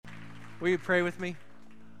Will you pray with me?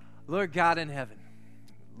 Lord God in heaven,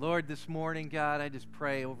 Lord, this morning, God, I just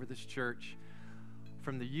pray over this church,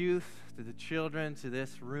 from the youth to the children to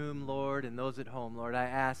this room, Lord, and those at home, Lord. I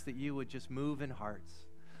ask that you would just move in hearts.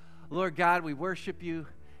 Lord God, we worship you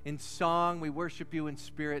in song, we worship you in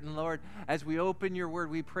spirit. And Lord, as we open your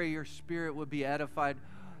word, we pray your spirit would be edified,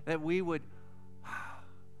 that we would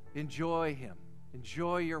enjoy him,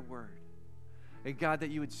 enjoy your word. And God,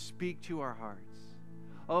 that you would speak to our hearts.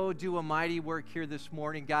 Oh, do a mighty work here this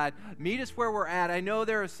morning, God. Meet us where we're at. I know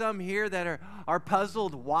there are some here that are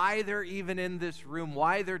puzzled why they're even in this room,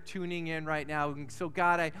 why they're tuning in right now. And so,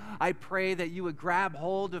 God, I pray that you would grab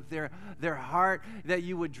hold of their heart, that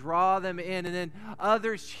you would draw them in. And then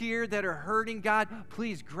others here that are hurting, God,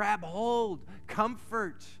 please grab hold,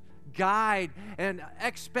 comfort, guide, and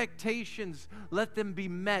expectations. Let them be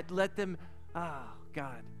met. Let them,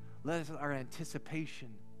 God, let our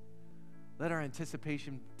anticipation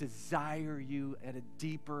desire you at a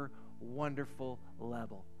deeper, wonderful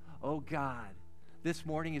level. Oh God, this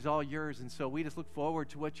morning is all yours, and so we just look forward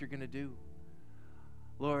to what you're going to do.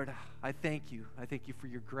 Lord, I thank you. I thank you for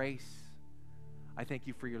your grace. I thank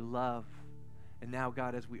you for your love. And now,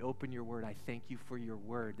 God, as we open your word, I thank you for your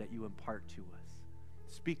word that you impart to us.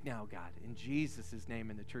 Speak now, God, in Jesus' name,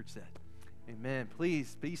 and the church said, amen.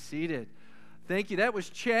 Please be seated. Thank you. That was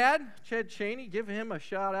Chad Cheney. Give him a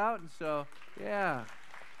shout out. And so, yeah,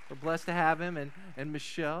 we're blessed to have him. And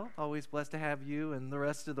Michelle, always blessed to have you and the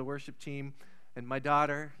rest of the worship team. And my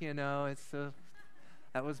daughter, you know,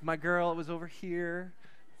 that was my girl. It was over here.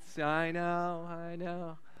 So I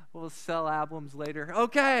know. We'll sell albums later.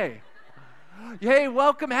 Okay. Hey,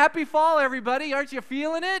 welcome. Happy fall, everybody. Aren't you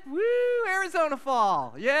feeling it? Woo, Arizona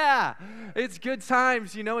fall. Yeah. It's good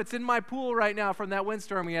times. You know, it's in my pool right now from that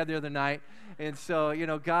windstorm we had the other night. And so, you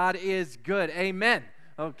know, God is good. Amen.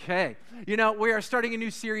 Okay. You know, we are starting a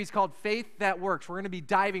new series called Faith That Works. We're going to be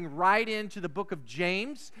diving right into the book of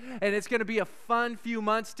James, and it's going to be a fun few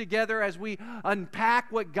months together as we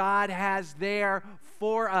unpack what God has there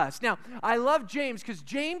for us. Now, I love James because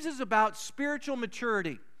James is about spiritual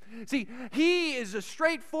maturity. See, he is a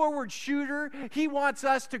straightforward shooter. He wants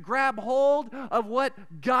us to grab hold of what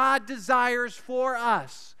God desires for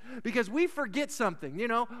us. Because we forget something, you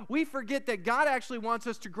know. We forget that God actually wants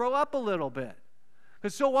us to grow up a little bit.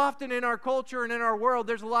 Because so often in our culture and in our world,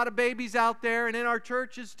 there's a lot of babies out there, and in our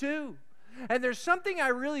churches too. And there's something I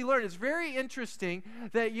really learned. It's very interesting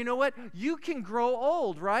that, you know what, you can grow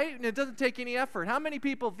old, right? And it doesn't take any effort. How many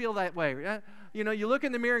people feel that way? You know, you look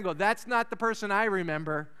in the mirror and go, that's not the person I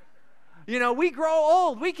remember. You know, we grow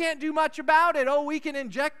old. We can't do much about it. Oh, we can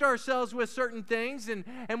inject ourselves with certain things, and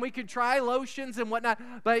we can try lotions and whatnot.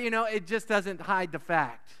 But, you know, it just doesn't hide the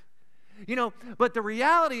fact. You know, but the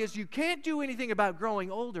reality is you can't do anything about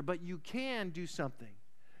growing older, but you can do something.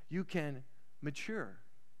 You can mature.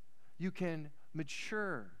 You can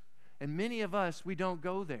mature. And many of us, we don't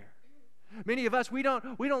go there. Many of us, we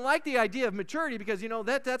don't like the idea of maturity because, you know,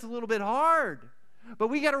 that's a little bit hard. But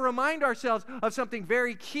we got to remind ourselves of something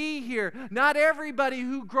very key here. Not everybody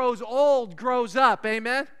who grows old grows up,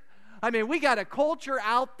 amen? I mean, we got a culture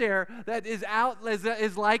out there that is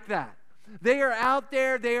like that. They are out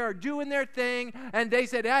there, they are doing their thing, and they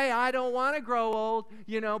said, hey, I don't want to grow old,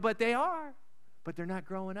 you know, but they are. But they're not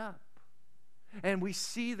growing up. And we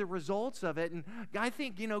see the results of it. And I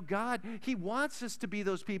think, you know, God, he wants us to be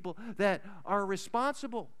those people that are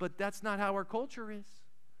responsible, but that's not how our culture is.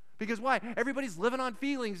 Because why? Everybody's living on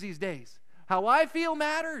feelings these days. How I feel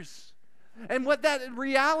matters. And what that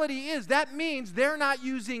reality is, that means they're not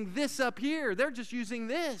using this up here. They're just using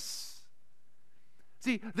this.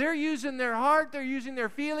 See, they're using their heart, they're using their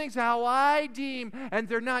feelings, how I deem, and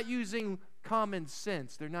they're not using common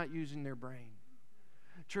sense. They're not using their brain.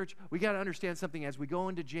 Church, we got to understand something as we go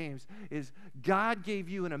into James, is God gave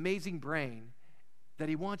you an amazing brain that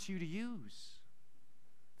he wants you to use.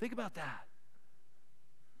 Think about that.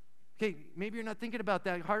 Okay, maybe you're not thinking about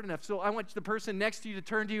that hard enough, so I want the person next to you to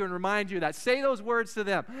turn to you and remind you of that. Say those words to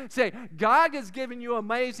them. Say, God has given you an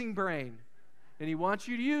amazing brain, and he wants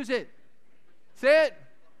you to use it. Say it.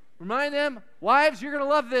 Remind them, wives, you're going to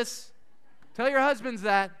love this. Tell your husbands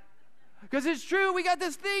that. Because it's true, we got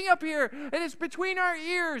this thing up here, and it's between our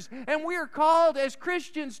ears, and we are called as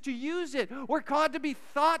Christians to use it. We're called to be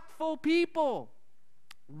thoughtful people,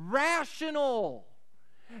 rational.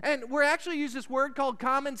 And we're actually use this word called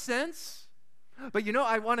common sense. But you know,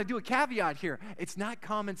 I want to do a caveat here. It's not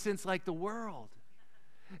common sense like the world.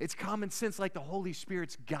 It's common sense like the Holy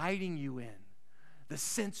Spirit's guiding you in. The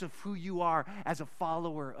sense of who you are as a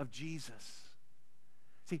follower of Jesus.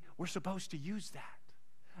 See, we're supposed to use that.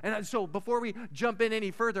 And so before we jump in any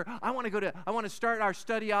further, I want to start our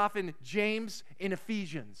study off in James in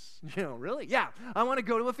Ephesians. Really? Yeah. I want to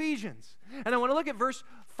go to Ephesians. And I want to look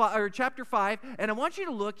at chapter 5, and I want you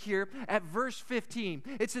to look here at verse 15.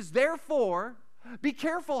 It says, "Therefore, be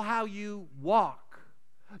careful how you walk,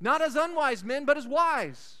 not as unwise men, but as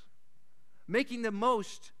wise, making the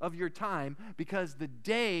most of your time, because the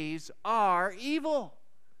days are evil."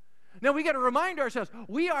 Now, we got to remind ourselves,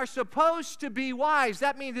 we are supposed to be wise.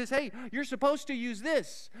 That means, hey, you're supposed to use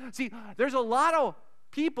this. See, there's a lot of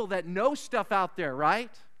people that know stuff out there,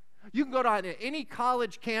 right? You can go to any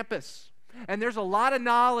college campus, and there's a lot of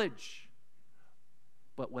knowledge.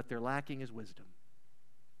 But what they're lacking is wisdom.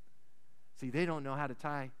 See, they don't know how to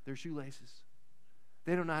tie their shoelaces.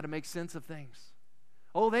 They don't know how to make sense of things.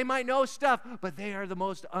 Oh, they might know stuff, but they are the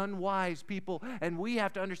most unwise people, and we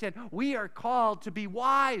have to understand we are called to be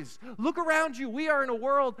wise. Look around you. We are in a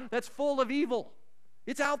world that's full of evil.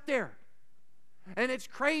 It's out there, and it's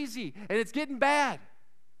crazy, and it's getting bad.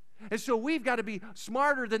 And so we've got to be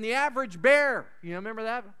smarter than the average bear. Remember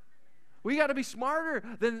that? We got to be smarter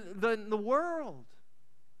than the world.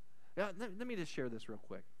 Let me just share this real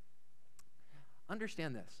quick.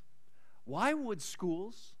 Understand this. Why would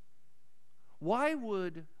schools, why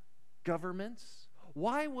would governments,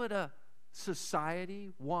 why would a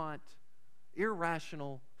society want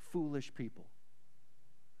irrational, foolish people?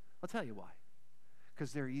 I'll tell you why.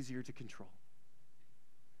 Because they're easier to control.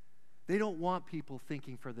 They don't want people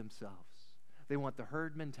thinking for themselves. They want the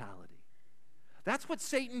herd mentality. That's what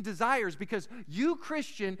Satan desires, because you,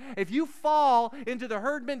 Christian, if you fall into the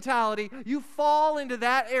herd mentality, you fall into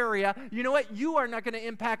that area, you know what? You are not going to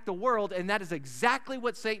impact the world, and that is exactly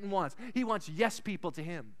what Satan wants. He wants yes people to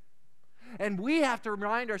him. And we have to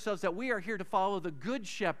remind ourselves that we are here to follow the Good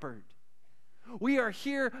Shepherd. We are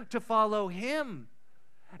here to follow him.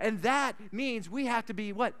 And that means we have to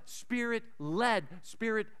be what? Spirit-led,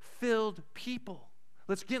 Spirit-filled people.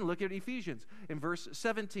 Let's again look at Ephesians in verse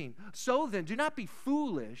 17. "So then, do not be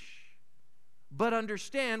foolish, but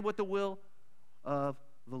understand what the will of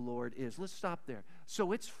the Lord is." Let's stop there.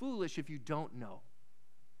 So it's foolish if you don't know.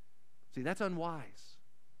 See, that's unwise.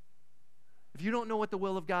 If you don't know what the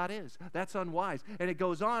will of God is, that's unwise. And it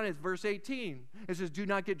goes on, it's verse 18. It says, "Do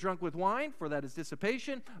not get drunk with wine, for that is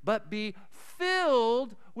dissipation, but be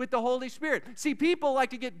filled with the Holy Spirit." See, people like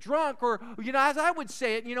to get drunk, or, as I would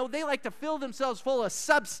say it, they like to fill themselves full of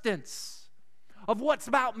substance, of what's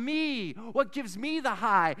about me, what gives me the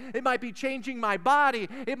high. It might be changing my body.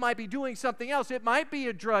 It might be doing something else. It might be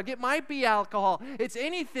a drug. It might be alcohol. It's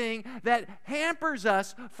anything that hampers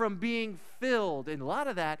us from being filled. And a lot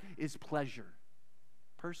of that is pleasure,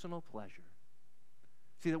 personal pleasure.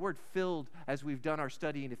 See, the word filled, as we've done our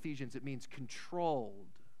study in Ephesians, it means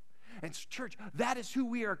controlled. And church, that is who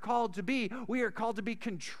we are called to be. We are called to be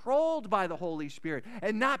controlled by the Holy Spirit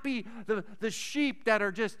and not be the sheep that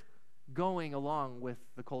are just going along with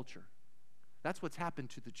the culture. That's what's happened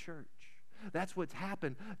to the church. That's what's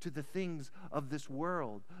happened to the things of this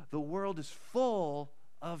world. The world is full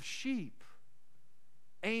of sheep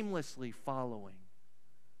aimlessly following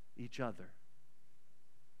each other.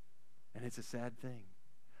 And it's a sad thing.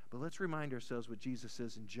 But let's remind ourselves what Jesus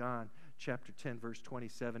says in John chapter 10, verse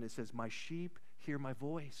 27. It says, "My sheep hear my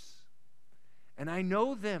voice, and I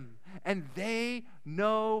know them, and they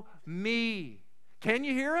know me." Can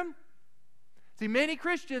you hear them? See, many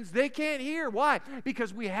Christians, they can't hear. Why?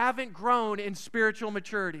 Because we haven't grown in spiritual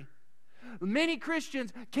maturity. Many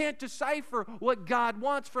Christians can't decipher what God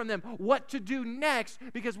wants from them, what to do next,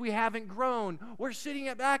 because we haven't grown. We're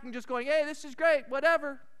sitting back and just going, "Hey, this is great,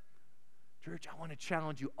 whatever." Church, I want to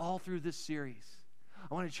challenge you all through this series.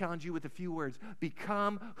 I want to challenge you with a few words.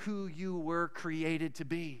 Become who you were created to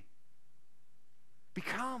be.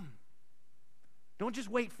 Become. Don't just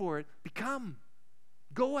wait for it. Become.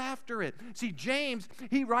 Go after it. See, James,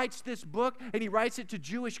 he writes this book, and he writes it to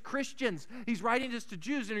Jewish Christians. He's writing this to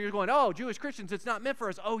Jews, and you're going, "Oh, Jewish Christians, it's not meant for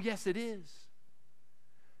us." Oh, yes, it is.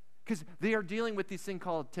 Because they are dealing with this thing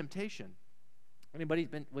called temptation. Anybody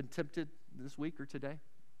been tempted this week or today?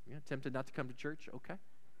 Yeah, tempted not to come to church? Okay.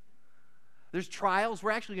 There's trials.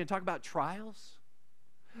 We're actually going to talk about trials.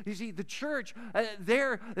 You see, the church,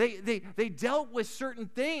 they dealt with certain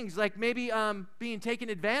things, like maybe being taken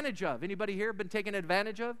advantage of. Anybody here been taken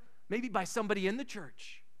advantage of? Maybe by somebody in the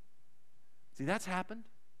church. See, that's happened.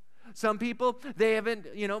 Some people, they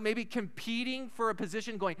haven't, maybe competing for a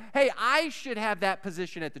position, going, "Hey, I should have that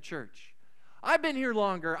position at the church. I've been here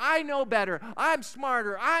longer. I know better. I'm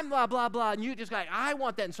smarter. I'm blah, blah, blah." And you just like, "I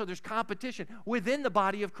want that." And so there's competition within the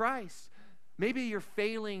body of Christ. Maybe you're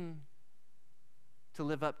failing to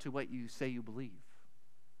live up to what you say you believe.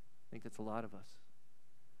 I think that's a lot of us.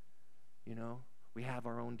 You know, we have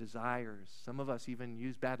our own desires. Some of us even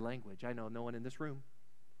use bad language. I know no one in this room.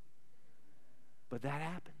 But that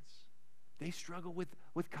happens. They struggle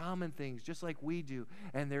with common things just like we do.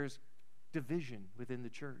 And there's division within the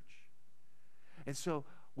church. And so,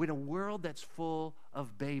 with a world that's full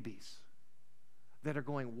of babies that are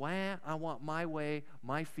going, wah, I want my way,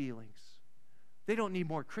 my feelings. They don't need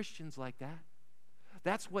more Christians like that.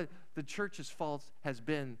 That's what the church's fault has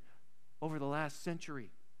been over the last century,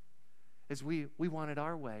 is we wanted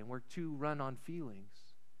our way, and we're too run on feelings.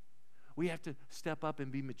 We have to step up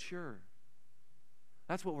and be mature.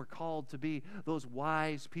 That's what we're called to be, those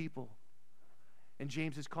wise people. And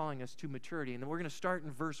James is calling us to maturity. And then we're going to start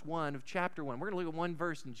in verse 1 of chapter 1. We're going to look at one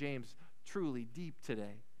verse in James, truly deep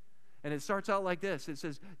today. And it starts out like this. It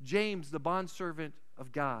says, James, the bondservant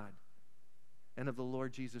of God and of the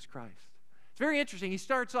Lord Jesus Christ. It's very interesting. He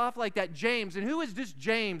starts off like that, James. And who is this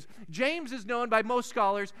James? James is known by most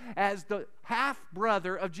scholars as the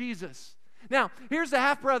half-brother of Jesus. Now, here's the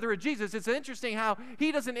half-brother of Jesus. It's interesting how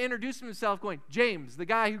he doesn't introduce himself going, James, the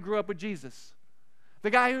guy who grew up with Jesus. The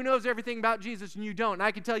guy who knows everything about Jesus and you don't. And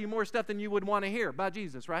I can tell you more stuff than you would want to hear about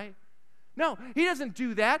Jesus, right? No, he doesn't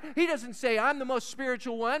do that. He doesn't say, I'm the most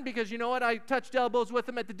spiritual one because you know what? I touched elbows with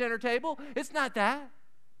him at the dinner table. It's not that.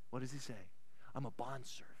 What does he say? I'm a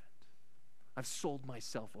bondservant. I've sold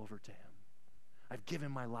myself over to him. I've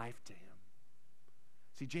given my life to him.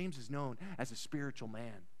 See, James is known as a spiritual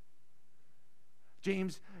man.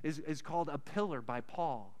 James is called a pillar by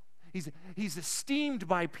Paul. He's esteemed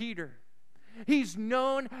by Peter. He's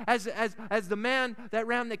known as the man that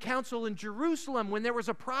ran the council in Jerusalem when there was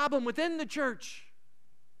a problem within the church.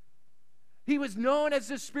 He was known as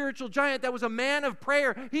this spiritual giant that was a man of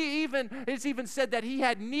prayer. It's even said that he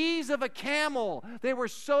had knees of a camel. They were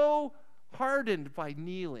so hardened by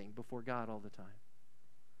kneeling before God all the time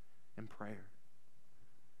and prayer.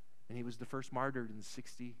 And he was the first martyred in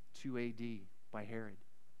 62 A.D. by Herod.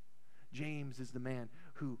 James is the man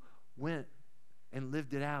who went and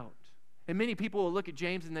lived it out. And many people will look at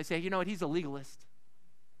James and they say, you know what, he's a legalist.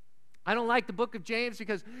 I don't like the book of James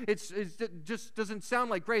because it just doesn't sound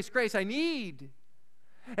like grace I need.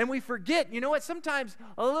 And we forget, you know what, sometimes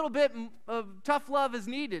a little bit of tough love is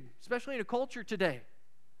needed, especially in a culture today.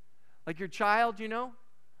 Like your child, you know,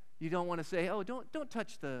 you don't want to say, oh, don't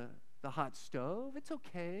touch the hot stove. It's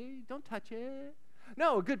okay. Don't touch it.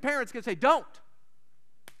 No, a good parent's going to say, don't.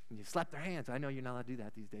 And you slap their hands. I know you're not allowed to do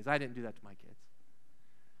that these days. I didn't do that to my kids.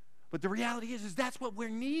 But the reality is that's what we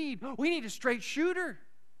need. We need a straight shooter.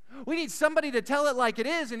 We need somebody to tell it like it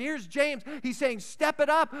is. And here's James. He's saying, step it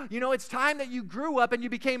up. You know, it's time that you grew up and you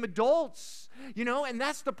became adults. You know, and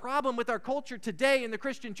that's the problem with our culture today in the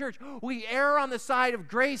Christian church. We err on the side of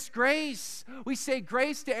grace. We say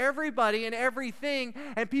grace to everybody and everything.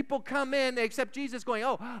 And people come in, they accept Jesus going,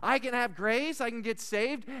 oh, I can have grace, I can get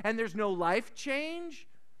saved, and there's no life change.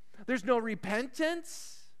 There's no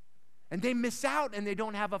repentance. And they miss out and they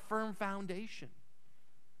don't have a firm foundation.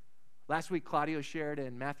 Last week, Claudio shared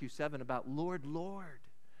in Matthew 7 about Lord, Lord,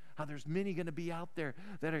 how there's many going to be out there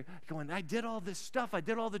that are going, I did all this stuff. I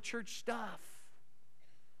did all the church stuff.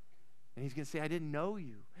 And he's going to say, I didn't know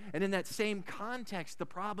you. And in that same context, the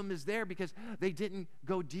problem is there because they didn't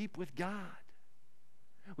go deep with God.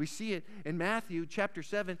 We see it in Matthew chapter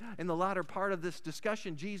 7. In the latter part of this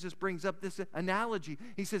discussion, Jesus brings up this analogy.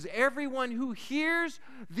 He says, everyone who hears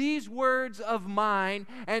these words of mine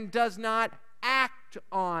and does not act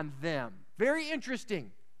on them. Very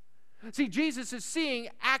interesting. See, Jesus is seeing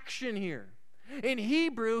action here. In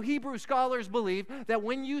Hebrew scholars believe that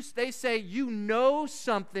when they say you know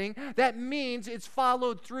something, that means it's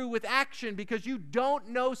followed through with action because you don't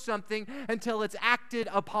know something until it's acted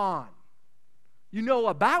upon. You know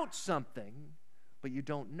about something, but you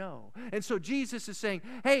don't know. And so Jesus is saying,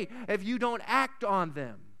 hey, if you don't act on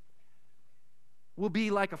them, we'll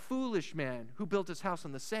be like a foolish man who built his house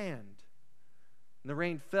on the sand. And the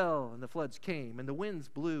rain fell, and the floods came, and the winds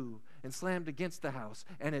blew and slammed against the house,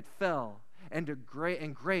 and it fell, and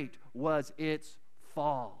great was its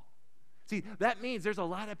fall. See, that means there's a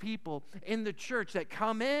lot of people in the church that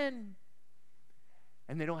come in,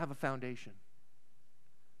 and they don't have a foundation.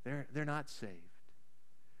 They're not saved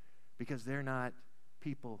because they're not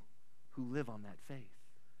people who live on that faith.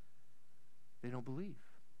 They don't believe.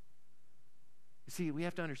 You see, we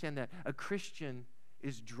have to understand that a Christian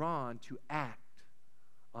is drawn to act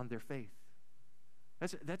on their faith.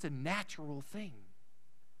 That's a natural thing.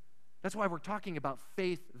 That's why we're talking about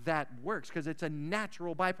faith that works, because it's a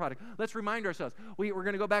natural byproduct. Let's remind ourselves. We're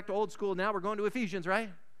going to go back to old school now. We're going to Ephesians, right?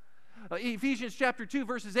 Ephesians chapter 2,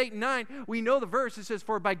 verses 8 and 9. We know the verse. It says,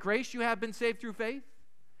 for by grace you have been saved through faith.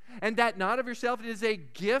 And that not of yourself, it is a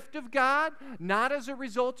gift of God, not as a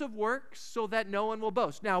result of works, so that no one will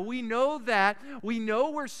boast. Now, we know that. We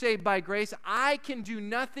know we're saved by grace. I can do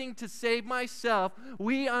nothing to save myself.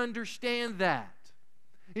 We understand that.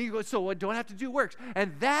 And you go, so I don't have to do works.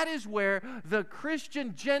 And that is where the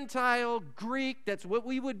Christian, Gentile, Greek, that's what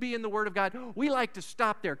we would be in the Word of God, we like to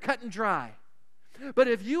stop there, cut and dry. But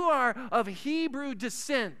if you are of Hebrew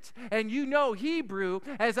descent and you know Hebrew,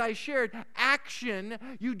 as I shared, action,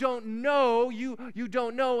 you don't know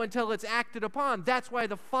until it's acted upon. That's why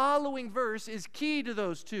the following verse is key to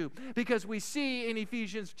those two. Because we see in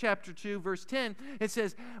Ephesians chapter 2, verse 10, it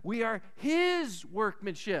says, we are His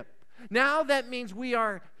workmanship. Now that means we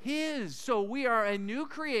are His. So we are a new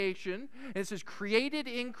creation. And it says, created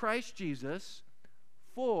in Christ Jesus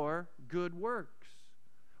for good works,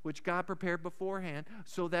 which God prepared beforehand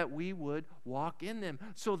so that we would walk in them.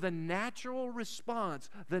 So the natural response,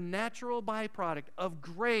 the natural byproduct of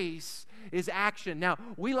grace is action. Now,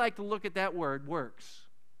 we like to look at that word, works.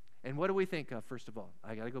 And what do we think of, first of all?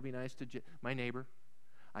 I got to go be nice to my neighbor.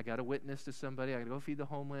 I got to witness to somebody. I got to go feed the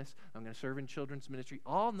homeless. I'm going to serve in children's ministry.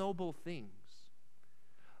 All noble things.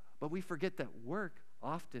 But we forget that work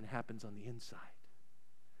often happens on the inside,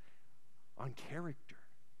 on character,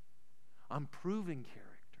 on proving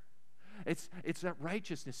character. It's that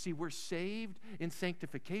righteousness. See, we're saved in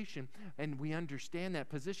sanctification, and we understand that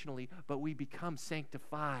positionally, but we become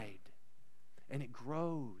sanctified, and it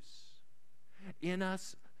grows in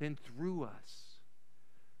us and through us.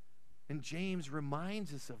 And James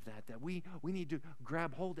reminds us of that we need to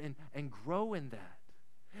grab hold and grow in that.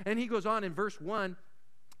 And he goes on in verse 1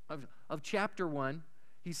 of chapter 1,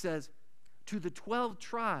 he says, to the 12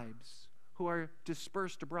 tribes who are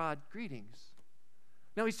dispersed abroad, greetings.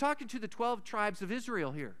 Now, he's talking to the 12 tribes of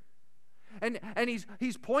Israel here. And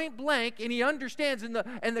he's point blank, and he understands, and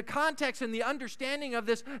the context and the understanding of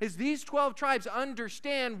this is these 12 tribes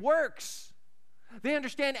understand works. They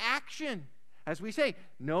understand action. As we say,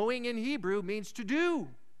 knowing in Hebrew means to do.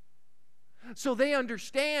 So they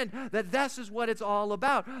understand that this is what it's all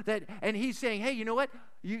about. And he's saying, hey, you know what?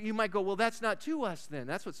 You might go, well, that's not to us then.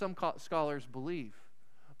 That's what some scholars believe.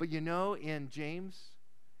 But you know, in James,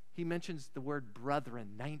 he mentions the word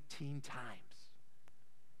brethren 19 times.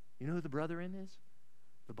 You know who the brethren is?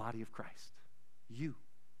 The body of Christ. You.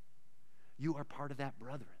 You are part of that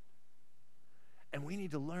brethren. And we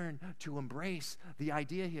need to learn to embrace the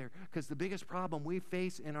idea here, because the biggest problem we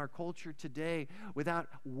face in our culture today without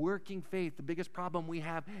working faith, the biggest problem we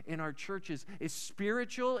have in our churches is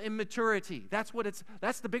spiritual immaturity. That's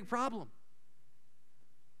the big problem.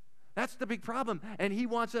 That's the big problem. And he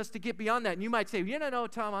wants us to get beyond that. And you might say, no,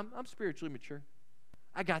 Tom, I'm spiritually mature.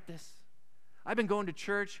 I got this. I've been going to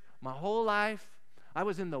church my whole life. I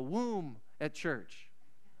was in the womb at church.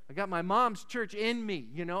 I got my mom's church in me.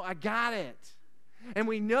 I got it. And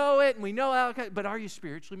we know it, and we know how, but are you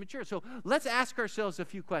spiritually mature? So let's ask ourselves a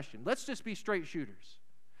few questions. Let's just be straight shooters.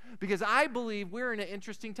 Because I believe we're in an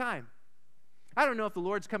interesting time. I don't know if the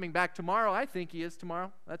Lord's coming back tomorrow. I think He is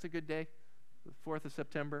tomorrow. That's a good day. The 4th of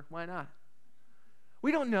September. Why not?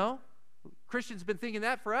 We don't know. Christians have been thinking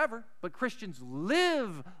that forever. But Christians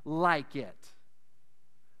live like it.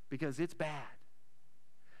 Because it's bad.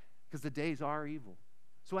 Because the days are evil.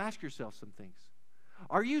 So ask yourself some things.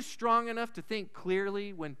 Are you strong enough to think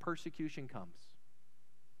clearly when persecution comes?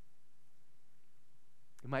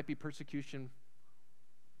 It might be persecution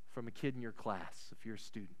from a kid in your class if you're a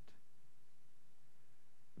student.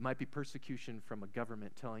 It might be persecution from a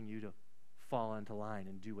government telling you to fall into line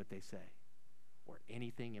and do what they say, or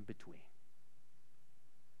anything in between.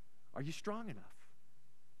 Are you strong enough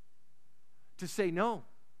to say, no,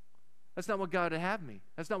 that's not what God would have me.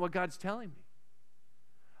 That's not what God's telling me.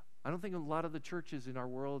 I don't think a lot of the churches in our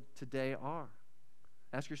world today are.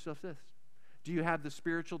 Ask yourself this. Do you have the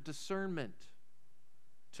spiritual discernment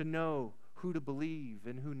to know who to believe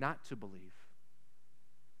and who not to believe?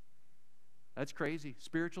 That's crazy.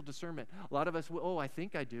 Spiritual discernment. A lot of us will, I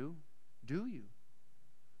think I do. Do you?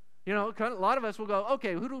 A lot of us will go,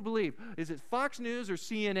 okay, who do we believe? Is it Fox News or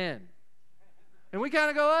CNN? And we kind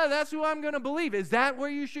of go, that's who I'm going to believe. Is that where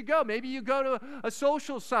you should go? Maybe you go to a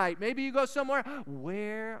social site. Maybe you go somewhere.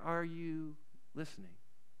 Where are you listening?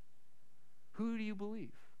 Who do you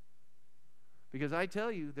believe? Because I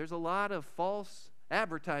tell you, there's a lot of false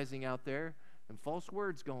advertising out there and false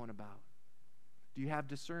words going about. Do you have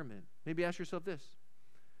discernment? Maybe ask yourself this.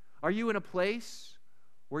 Are you in a place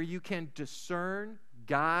where you can discern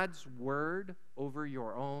God's word over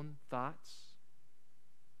your own thoughts?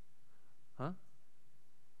 Huh?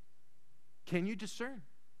 Can you discern?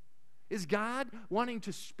 Is God wanting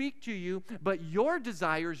to speak to you, but your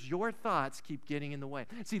desires, your thoughts keep getting in the way?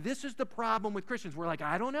 See, this is the problem with Christians. We're like,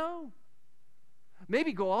 I don't know.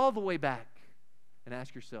 Maybe go all the way back and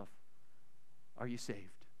ask yourself, are you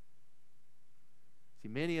saved? See,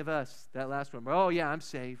 many of us, that last one, oh yeah, I'm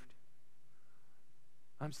saved.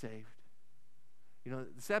 I'm saved. You know,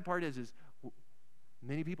 the sad part is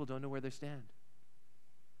many people don't know where they stand.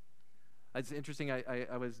 It's interesting,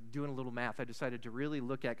 I was doing a little math. I decided to really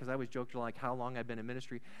look at, because I always joked like how long I've been in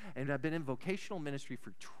ministry, and I've been in vocational ministry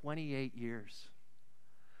for 28 years.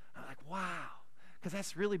 I'm like, wow, because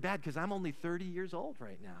that's really bad, because I'm only 30 years old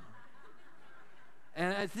right now.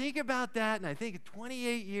 And I think about that, and I think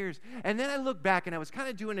 28 years. And then I look back, and I was kind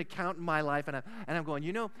of doing an account in my life, and I'm going,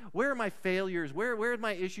 you know, where are my failures? Where are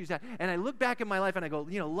my issues at? And I look back in my life, and I go,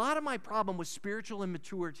 you know, a lot of my problem was spiritual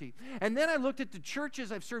immaturity. And then I looked at the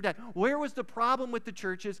churches I've served at. Where was the problem with the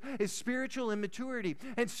churches? Is spiritual immaturity.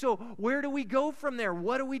 And so where do we go from there?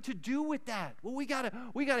 What are we to do with that? Well, we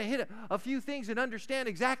gotta hit a few things and understand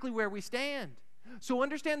exactly where we stand. So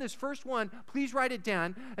understand this first one, please write it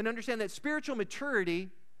down, and understand that spiritual maturity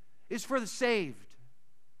is for the saved.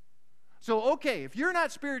 So, okay, if you're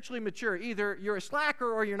not spiritually mature, either you're a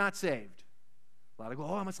slacker or you're not saved. A lot of go,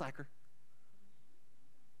 oh, I'm a slacker.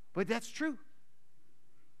 But that's true.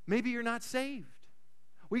 Maybe you're not saved.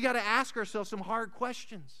 We got to ask ourselves some hard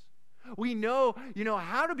questions. We know, you know,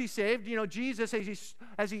 how to be saved. You know, Jesus,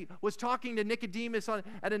 as he was talking to Nicodemus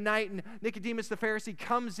at a night, and Nicodemus the Pharisee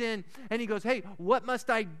comes in, and he goes, hey, what must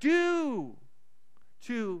I do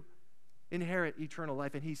to inherit eternal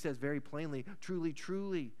life? And he says very plainly, truly,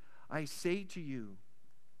 truly, I say to you,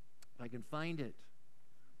 if I can find it.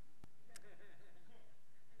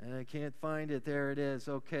 And I can't find it. There it is.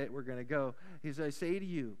 Okay, we're going to go. He says, I say to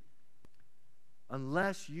you,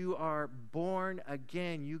 unless you are born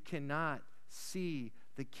again, you cannot see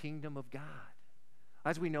the kingdom of God.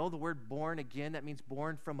 As we know, the word born again, that means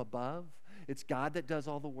born from above. It's God that does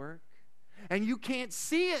all the work. And you can't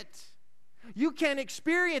see it. You can't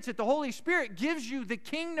experience it. The Holy Spirit gives you the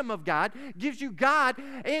kingdom of God, gives you God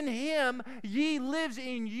in Him. He lives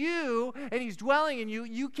in you, and He's dwelling in you.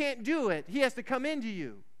 You can't do it. He has to come into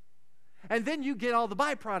you. And then you get all the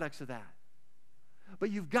byproducts of that. But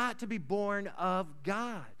you've got to be born of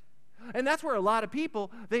God. And that's where a lot of people,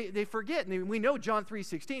 they forget. And we know John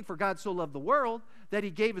 3:16, for God so loved the world that He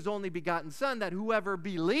gave His only begotten Son, that whoever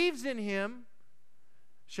believes in Him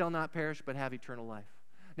shall not perish but have eternal life.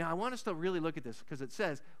 Now, I want us to really look at this, because it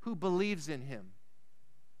says, who believes in Him.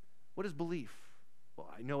 What is belief? Well,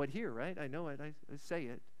 I know it here, right? I know it. I say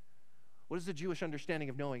it. What is the Jewish understanding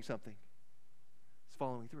of knowing something? It's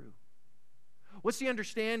following through. What's the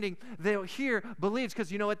understanding that here believes? Because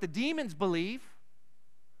you know what? The demons believe.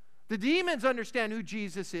 The demons understand who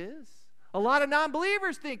Jesus is. A lot of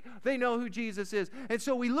non-believers think they know who Jesus is. And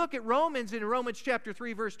so we look at Romans, in Romans chapter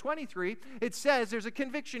 3, verse 23. It says, there's a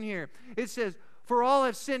conviction here. It says, for all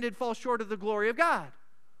have sinned and fall short of the glory of God.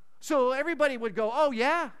 So everybody would go, oh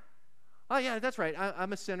yeah, that's right.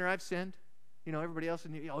 I'm a sinner. I've sinned. You know, everybody else,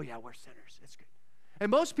 oh yeah, we're sinners. It's good. And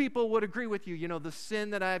most people would agree with you, you know, the sin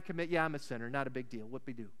that I have committed, yeah, I'm a sinner, not a big deal.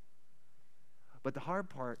 Whoop-de-doo. But the hard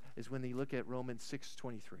part is when you look at Romans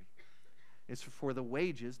 6:23. It's for the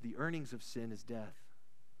wages, the earnings of sin is death.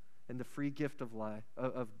 And the free gift of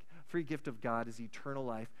God is eternal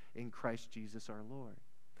life in Christ Jesus our Lord.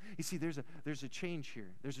 You see, there's a change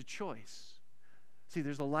here. There's a choice. See,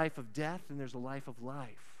 there's a life of death and there's a life of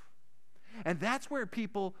life. And that's where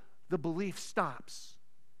the belief stops.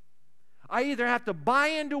 I either have to buy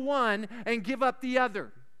into one and give up the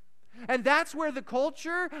other. And that's where the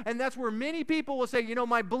culture, and that's where many people will say, you know,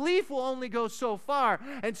 my belief will only go so far.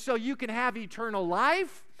 And so you can have eternal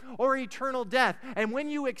life or eternal death. And when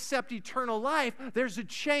you accept eternal life, there's a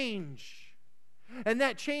change. And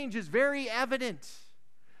that change is very evident.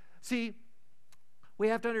 See, we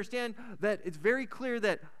have to understand that it's very clear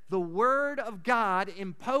that the Word of God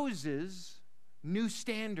imposes new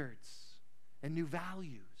standards and new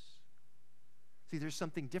values. See, there's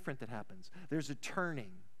something different that happens. There's a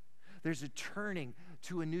turning. There's a turning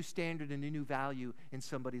to a new standard and a new value in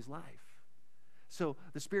somebody's life. So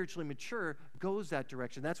the spiritually mature goes that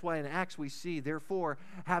direction. That's why in Acts we see, therefore,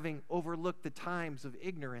 having overlooked the times of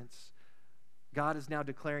ignorance, God is now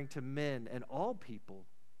declaring to men and all people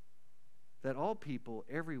that all people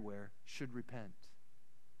everywhere should repent.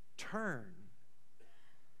 Turn.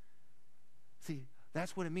 See,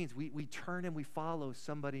 that's what it means. We turn and we follow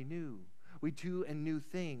somebody new. We do a new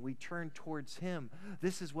thing. We turn towards Him.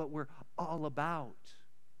 This is what we're all about.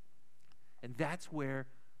 And that's where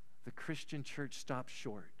the Christian church stops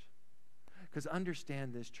short. Because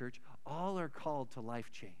understand this, church, all are called to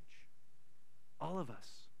life change. All of us.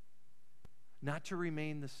 Not to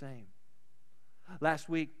remain the same. Last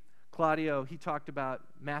week, Claudio, he talked about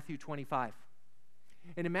Matthew 25.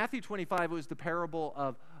 And in Matthew 25, it was the parable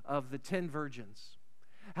of the 10 virgins.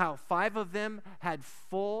 How 5 of them had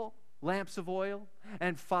full lamps of oil,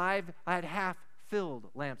 and 5 had half-filled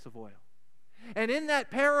lamps of oil. And in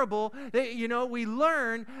that parable, we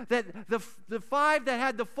learn that the 5 that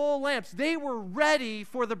had the full lamps, they were ready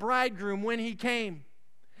for the bridegroom when he came.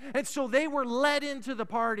 And so they were led into the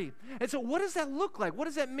party. And so what does that look like? What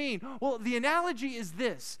does that mean? Well, the analogy is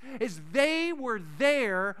this, is they were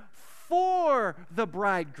there for the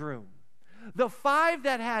bridegroom. The 5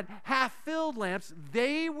 that had half-filled lamps,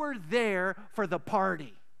 they were there for the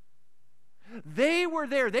party. They were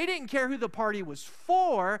there. They didn't care who the party was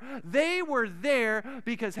for. They were there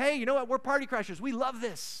because, hey, you know what? We're party crashers. We love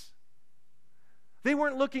this. They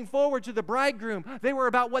weren't looking forward to the bridegroom. They were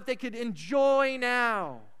about what they could enjoy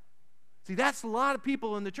now. See, that's a lot of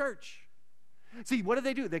people in the church. See, what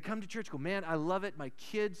do? They come to church, go, man, I love it. My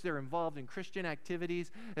kids, they're involved in Christian activities.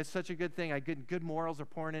 It's such a good thing. Good morals are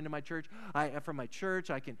pouring into my church. From my church,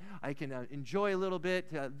 I can enjoy a little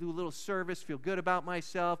bit, do a little service, feel good about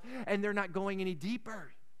myself, and they're not going any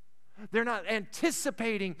deeper. They're not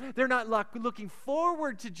anticipating. They're not looking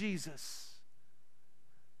forward to Jesus.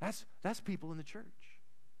 That's people in the church.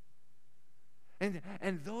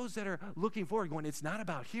 And those that are looking forward, going, it's not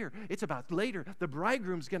about here. It's about later. The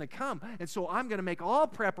bridegroom's going to come. And so I'm going to make all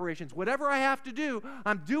preparations. Whatever I have to do,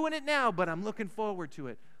 I'm doing it now, but I'm looking forward to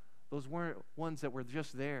it. Those weren't ones that were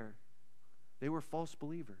just there. They were false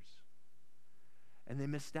believers. And they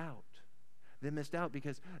missed out. They missed out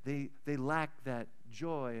because they lacked that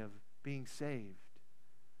joy of being saved.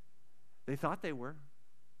 They thought they were,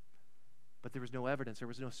 but there was no evidence. There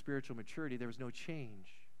was no spiritual maturity. There was no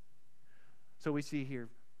change. So we see here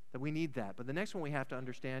that we need that. But the next one we have to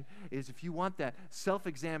understand is if you want that,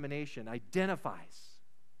 self-examination identifies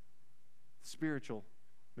spiritual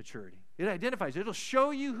maturity. It identifies. It'll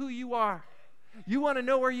show you who you are. You want to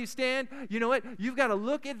know where you stand? You know what? You've got to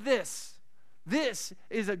look at this. This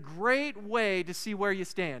is a great way to see where you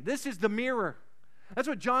stand. This is the mirror. That's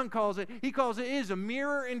what John calls it. He calls it is a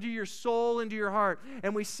mirror into your soul, into your heart.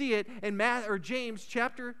 And we see it in James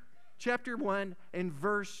chapter 1 and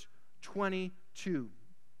verse 22.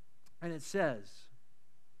 And it says,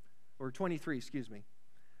 or 23,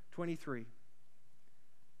 23.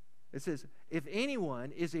 It says, if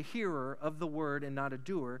anyone is a hearer of the word and not a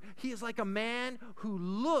doer, he is like a man who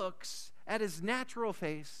looks at his natural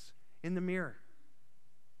face in the mirror.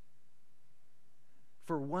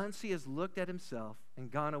 For once he has looked at himself and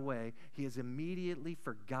gone away, he has immediately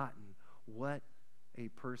forgotten what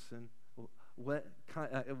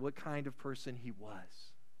kind of person he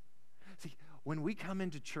was. See, when we come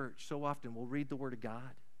into church, so often we'll read the Word of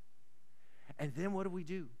God. And then what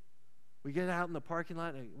do? We get out in the parking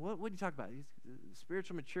lot and what do you talk about?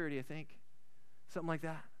 Spiritual maturity, I think. Something like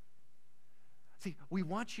that. See, we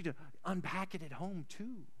want you to unpack it at home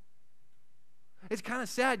too. It's kind of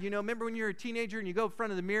sad, remember when you're a teenager and you go in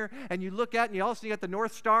front of the mirror and you look at it and you all of a sudden you got the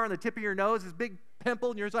North Star on the tip of your nose, this big pimple,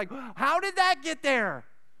 and you're just like, how did that get there?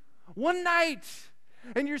 One night.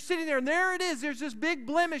 And you're sitting there, and there it is. There's this big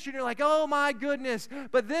blemish, and you're like, oh, my goodness.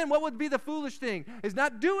 But then what would be the foolish thing is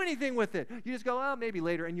not do anything with it. You just go, oh, maybe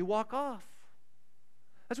later, and you walk off.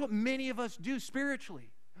 That's what many of us do spiritually.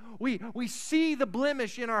 We see the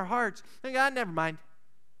blemish in our hearts. And God, never mind.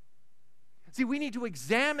 See, we need to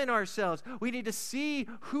examine ourselves. We need to see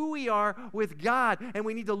who we are with God, and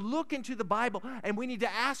we need to look into the Bible, and we need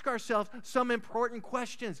to ask ourselves some important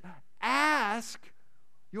questions. Ask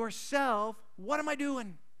yourself, what am I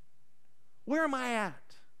doing? Where am I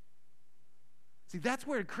at? See, that's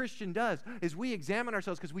where a Christian does, is we examine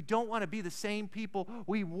ourselves because we don't want to be the same people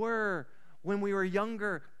we were when we were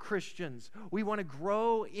younger Christians. We want to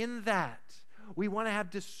grow in that. We want to have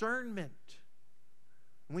discernment.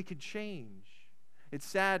 And we could change. It's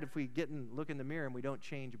sad if we look in the mirror and we don't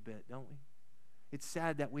change a bit, don't we? It's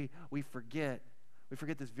sad that we forget. We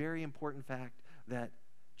forget this very important fact that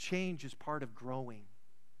change is part of growing.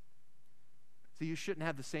 So you shouldn't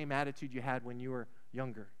have the same attitude you had when you were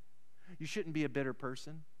younger. You shouldn't be a bitter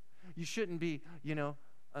person. You shouldn't be,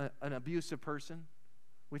 an abusive person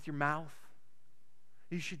with your mouth.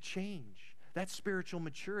 You should change. That's spiritual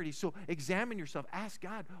maturity. So examine yourself. Ask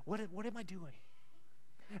God, what am I doing?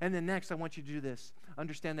 And then next, I want you to do this.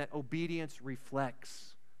 Understand that obedience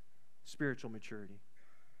reflects spiritual maturity.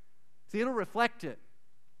 See, it'll reflect it.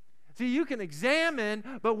 See, you can examine,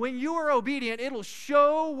 but when you are obedient, it'll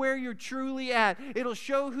show where you're truly at. It'll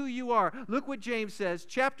show who you are. Look what James says,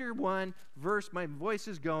 chapter 1, my voice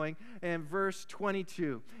is going, and verse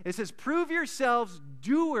 22. It says, prove yourselves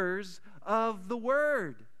doers of the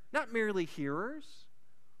word, not merely hearers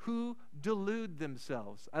who delude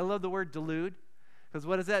themselves. I love the word delude, because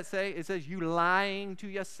what does that say? It says you lying to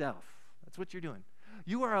yourself. That's what you're doing.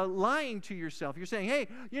 You are lying to yourself. You're saying, hey,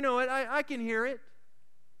 you know what? I can hear it.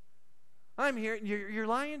 I'm here. You're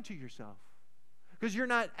lying to yourself because you're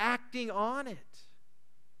not acting on it.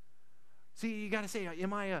 See, you got to say,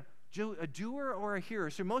 am I a doer or a hearer?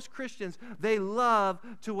 So most Christians, they love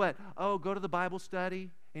to what? Oh, go to the Bible study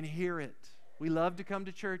and hear it. We love to come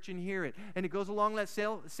to church and hear it. And it goes along that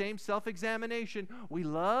same self-examination. We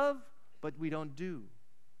love, but we don't do.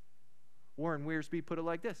 Warren Wiersbe put it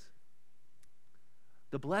like this.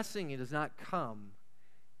 The blessing does not come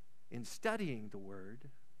in studying the word,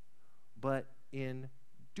 but in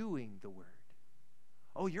doing the word.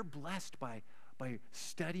 Oh, you're blessed by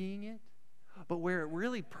studying it, but where it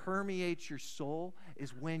really permeates your soul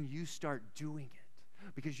is when you start doing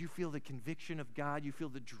it, because you feel the conviction of God, you feel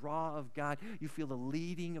the draw of God, you feel the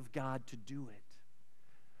leading of God to do it.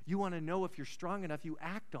 You want to know if you're strong enough, you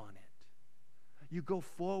act on it. You go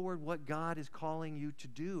forward what God is calling you to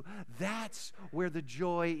do. That's where the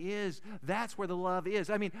joy is. That's where the love is.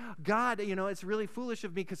 I mean, God, it's really foolish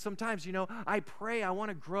of me because sometimes, I pray, I want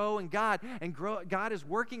to grow in God, and God is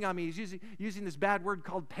working on me. He's using this bad word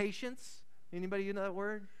called patience. Anybody know that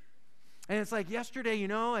word? And it's like yesterday,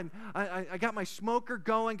 and I got my smoker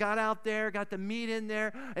going, got out there, got the meat in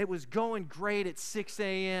there. It was going great at 6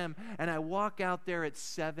 a.m., and I walk out there at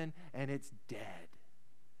 7, and it's dead.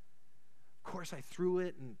 Of course, I threw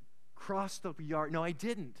it and crossed the yard. No, I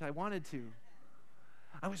didn't. I wanted to.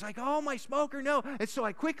 I was like, oh, my smoker, no. And so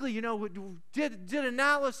I quickly, did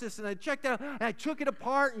analysis, and I checked out, and I took it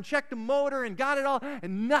apart and checked the motor and got it all,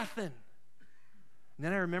 and nothing. And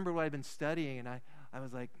then I remembered what I'd been studying, and I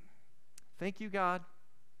was like, thank you, God.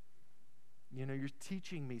 You're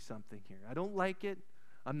teaching me something here. I don't like it.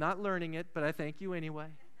 I'm not learning it, but I thank you anyway.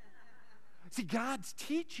 See, God's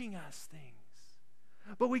teaching us things.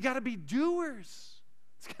 But we got to be doers.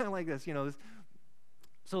 It's kind of like this,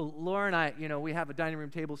 So Laura and I, we have a dining room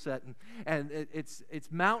table set, and it's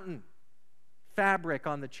mountain fabric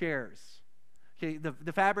on the chairs. Okay,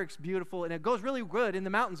 the fabric's beautiful, and it goes really good in the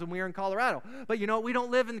mountains when we were in Colorado. But we don't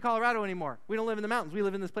live in Colorado anymore. We don't live in the mountains. We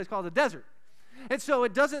live in this place called the desert. And so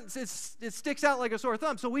it sticks out like a sore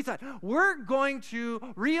thumb. So we thought, we're going to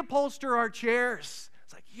reupholster our chairs.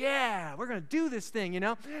 It's like, yeah, we're going to do this thing,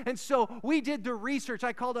 And so we did the research.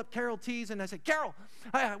 I called up Carol Tees, and I said, Carol,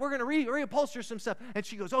 we're going to reupholster some stuff. And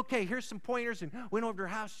she goes, okay, here's some pointers, and went over to her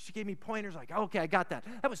house. She gave me pointers. Like, okay, I got that.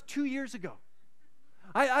 That was 2 years ago.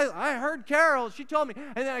 I heard Carol. She told me.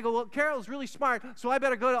 And then I go, well, Carol's really smart, so I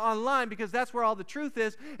better go to online because that's where all the truth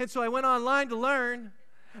is. And so I went online to learn.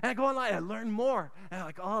 And I go online, I learn more. And I'm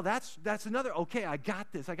like, oh, that's another. Okay, I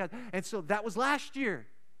got this. And so that was last year.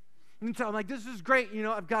 And so I'm like, this is great.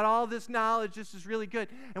 I've got all this knowledge. This is really good.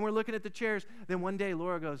 And we're looking at the chairs. Then one day,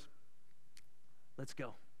 Laura goes, let's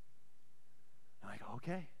go. I'm like,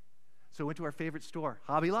 okay. So I went to our favorite store,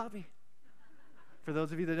 Hobby Lobby. For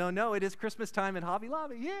those of you that don't know, it is Christmas time at Hobby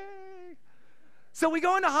Lobby. Yay! So we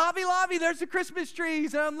go into Hobby Lobby. There's the Christmas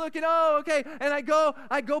trees. And I'm looking, oh, okay. And I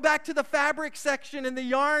go back to the fabric section in the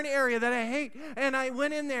yarn area that I hate. And I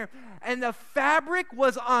went in there, and the fabric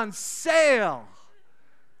was on sale.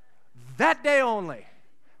 That day only.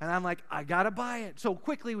 And I'm like, I got to buy it. So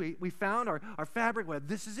quickly we found our fabric. Well,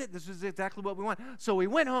 this is it. This is exactly what we want. So we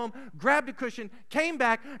went home, grabbed a cushion, came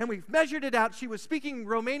back, and we measured it out. She was speaking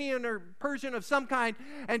Romanian or Persian of some kind,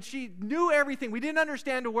 and she knew everything. We didn't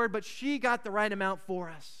understand a word, but she got the right amount for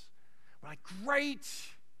us. We're like, great.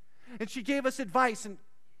 And she gave us advice, and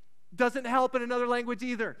doesn't help in another language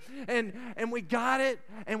either. And we got it,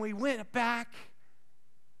 and we went back,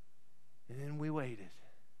 and then we waited.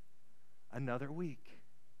 Another week.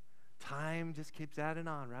 Time just keeps adding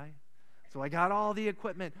on, right? So I got all the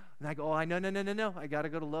equipment, and I go, oh, no. I got to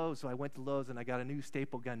go to Lowe's. So I went to Lowe's, and I got a new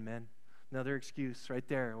staple gun, men. Another excuse right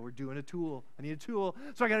there. We're doing a tool. I need a tool.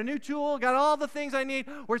 So I got a new tool, got all the things I need.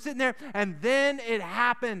 We're sitting there, and then it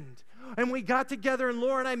happened. And we got together, and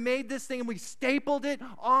Laura and I made this thing, and we stapled it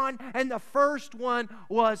on, and the first one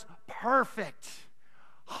was perfect.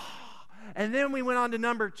 And then we went on to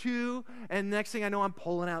number 2, and next thing I know, I'm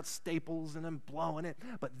pulling out staples, and I'm blowing it.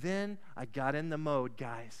 But then I got in the mode,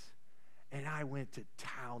 guys, And I went to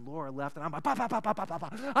town. Laura left, and I'm like, bah, bah, bah, bah, bah, bah,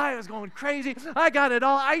 bah. I was going crazy. I got it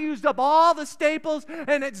all. I used up all the staples,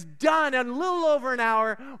 and it's done. In a little over an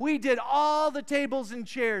hour, we did all the tables and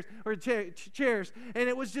chairs, and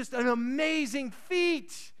it was just an amazing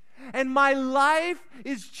feat. And my life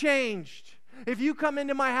is changed. If you come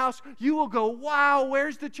into my house, you will go, wow,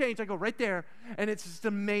 where's the change? I go, right there. And it's just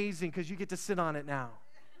amazing because you get to sit on it now.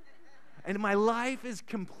 And my life is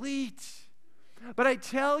complete. But I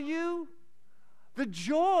tell you, the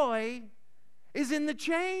joy is in the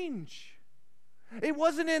change. It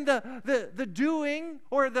wasn't in the doing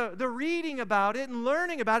or the reading about it and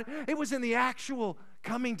learning about it. It was in the actual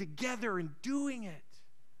coming together and doing it.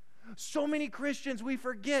 So many Christians, we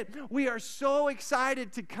forget. We are so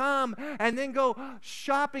excited to come and then go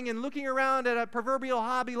shopping and looking around at a proverbial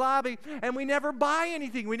Hobby Lobby, and we never buy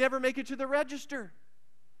anything. We never make it to the register.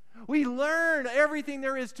 We learn everything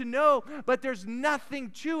there is to know, but there's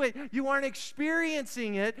nothing to it. You aren't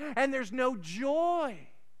experiencing it, and there's no joy.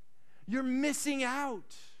 You're missing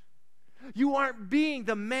out. You aren't being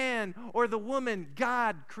the man or the woman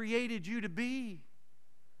God created you to be.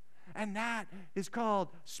 And that is called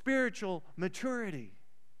spiritual maturity.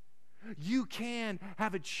 You can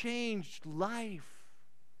have a changed life.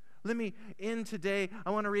 Let me end today.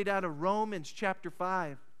 I want to read out of Romans chapter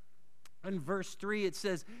 5. In verse 3, it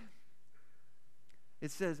says,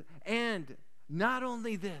 and not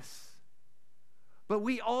only this, but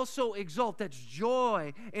we also exult, that's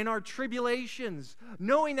joy, in our tribulations,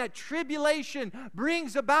 knowing that tribulation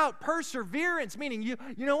brings about perseverance, meaning you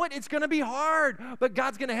know what? It's going to be hard, but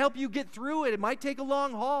God's going to help you get through it. It might take a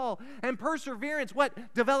long haul. And perseverance,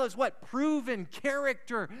 what? Develops what? Proven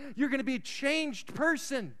character. You're going to be a changed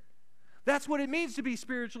person. That's what it means to be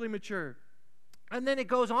spiritually mature. And then it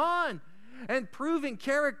goes on. And proven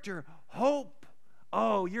character, hope.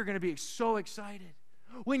 Oh, you're going to be so excited.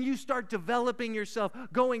 When you start developing yourself,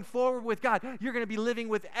 going forward with God, you're going to be living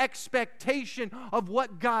with expectation of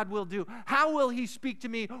what God will do. How will He speak to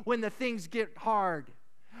me when the things get hard?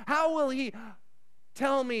 How will He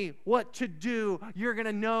tell me what to do? You're going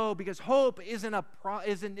to know, because hope is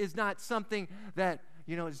not something that,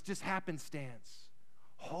 is just happenstance.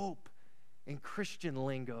 Hope in Christian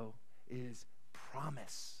lingo is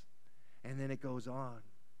promise. And then it goes on.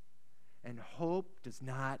 And hope does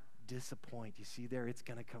not disappoint. You see there, it's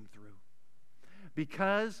going to come through.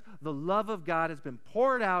 Because the love of God has been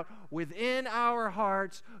poured out within our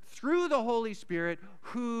hearts through the Holy Spirit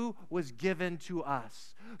who was given to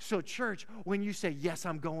us. So church, when you say, yes,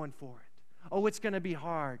 I'm going for it. Oh, it's going to be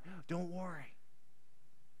hard. Don't worry.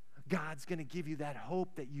 God's going to give you that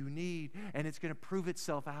hope that you need, and it's going to prove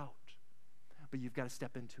itself out. But you've got to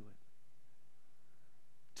step into it.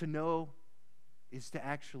 To know is to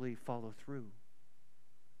actually follow through.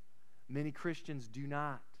 Many Christians do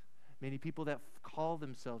not. Many people that call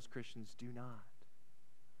themselves Christians do not.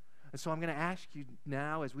 And so I'm going to ask you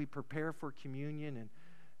now, as we prepare for communion, and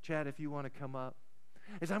Chad, if you want to come up,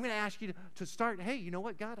 is I'm going to ask you to start, hey, you know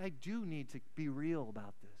what, God, I do need to be real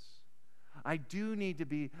about this. I do need to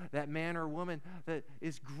be that man or woman that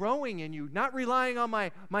is growing in you, not relying on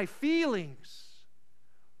my feelings,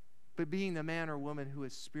 but being the man or woman who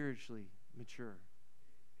is spiritually mature.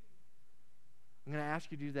 I'm going to ask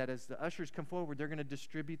you to do that. As the ushers come forward, they're going to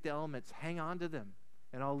distribute the elements. Hang on to them,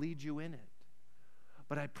 and I'll lead you in it.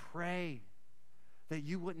 But I pray that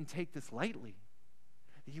you wouldn't take this lightly,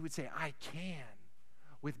 that you would say, I can,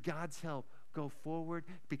 with God's help, go forward,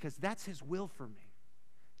 because that's His will for me,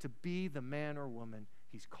 to be the man or woman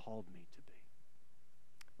He's called me to be.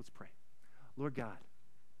 Let's pray. Lord God,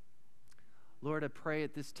 Lord, I pray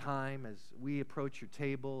at this time as we approach your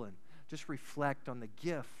table and just reflect on the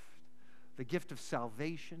gift of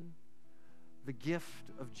salvation, the gift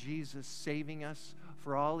of Jesus saving us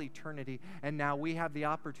for all eternity. And now we have the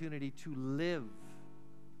opportunity to live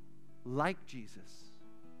like Jesus,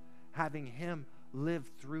 having Him live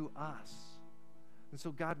through us. And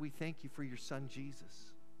so, God, we thank you for your Son,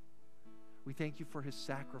 Jesus. We thank you for His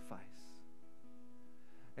sacrifice.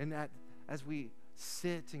 And that as we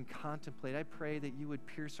sit and contemplate, I pray that you would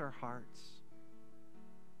pierce our hearts,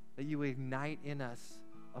 that you would ignite in us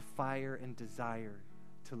a fire and desire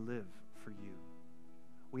to live for you.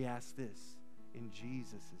 We ask this in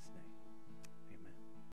Jesus' name.